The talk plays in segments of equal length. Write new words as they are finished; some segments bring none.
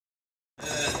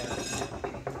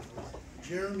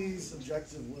Jeremy's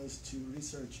objective was to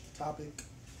research a topic,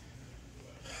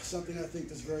 something I think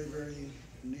is very, very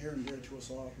near and dear to us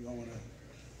all. We all want to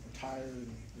retire and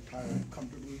retire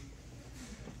comfortably.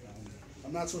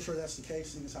 I'm not so sure that's the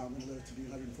case, seeing as how I'm going to live to be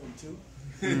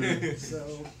 142.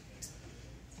 So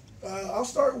I'll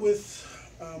start with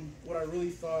what I really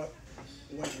thought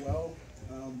went well.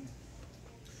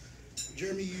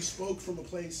 Jeremy, you spoke from a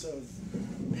place of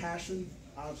passion.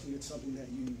 Obviously, it's something that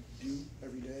you do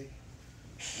every day.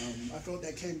 I felt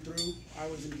that came through. I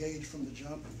was engaged from the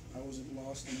jump. I wasn't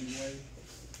lost in any way.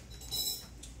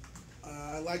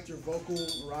 I liked your vocal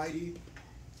variety.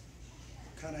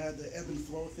 Kind of had the ebb and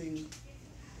flow thing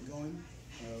going.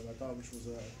 I thought which was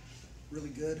really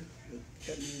good. It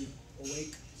kept me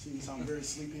awake, seeing as I'm very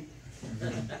sleepy.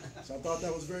 So I thought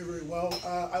that was very, very well.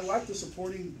 I liked the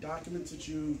supporting documents that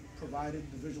you provided,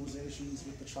 the visualizations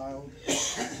with the child,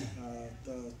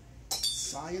 the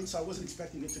science. I wasn't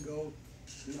expecting it to go,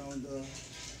 in the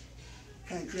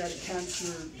pancreatic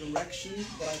cancer direction,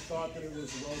 but I thought that it was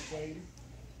well played.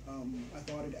 I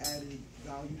thought it added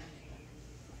value.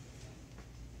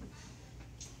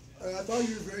 I thought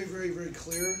you were very, very, very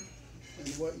clear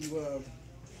in what you were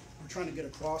trying to get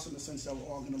across, in the sense that we're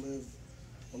all going to live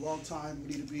a long time. We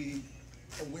need to be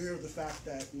aware of the fact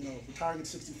that, retiring at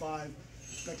 65,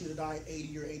 expecting to die at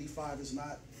 80 or 85 is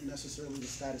not necessarily the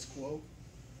status quo.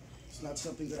 It's not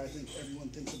something that I think everyone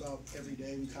thinks about every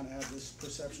day. We kind of have this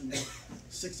perception that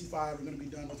 65, we're going to be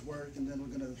done with work, and then we're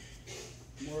going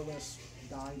to more or less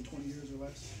die in 20 years or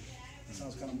less. That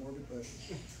sounds kind of morbid, but I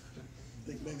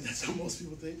think maybe that's how most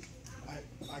people think.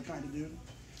 I kind of do.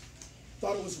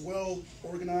 Thought it was well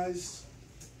organized.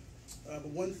 But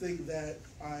one thing that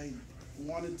I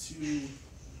wanted to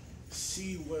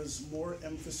see was more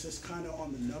emphasis kind of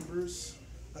on the numbers.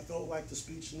 I felt like the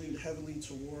speech leaned heavily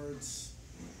towards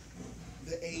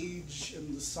the age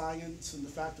and the science and the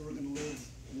fact that we're going to live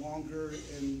longer,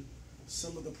 and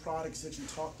some of the products that you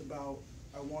talked about,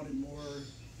 I wanted more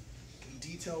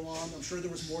detail on. I'm sure there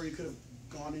was more you could have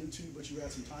gone into, but you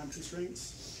had some time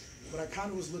constraints. But I kind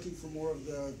of was looking for more of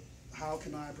the, how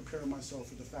can I prepare myself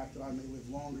for the fact that I may live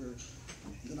longer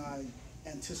than I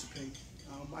anticipate.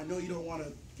 I know you don't want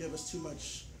to give us too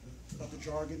much of the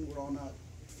jargon. We're all not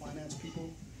finance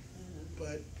people.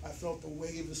 But I felt the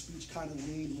way of the speech kind of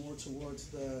leaned more towards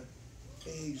the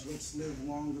age, let's live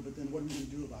longer, but then what are we going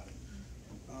to do about it?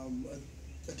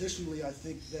 Additionally, I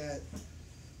think that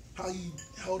how you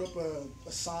held up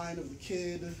a sign of the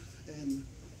kid and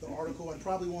the article, I'd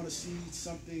probably want to see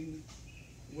something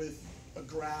with a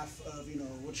graph of,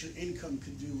 what your income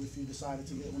could do if you decided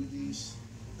to get one of these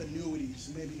annuities,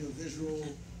 maybe a visual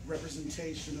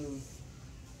representation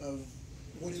of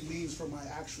what it means for my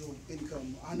actual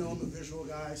income. I know I'm a visual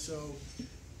guy, so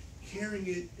hearing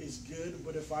it is good,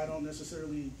 but if I don't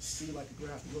necessarily see like a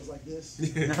graph that goes like this,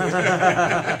 it's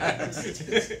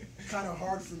kind of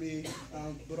hard for me.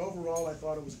 But overall, I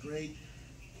thought it was great.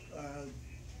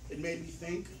 It made me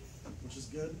think, which is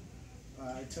good.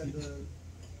 I tend to,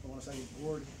 I want to say, get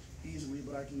bored easily,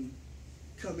 but I can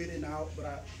come in and out.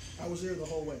 But I was there the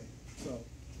whole way. So,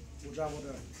 good job, well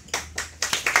done.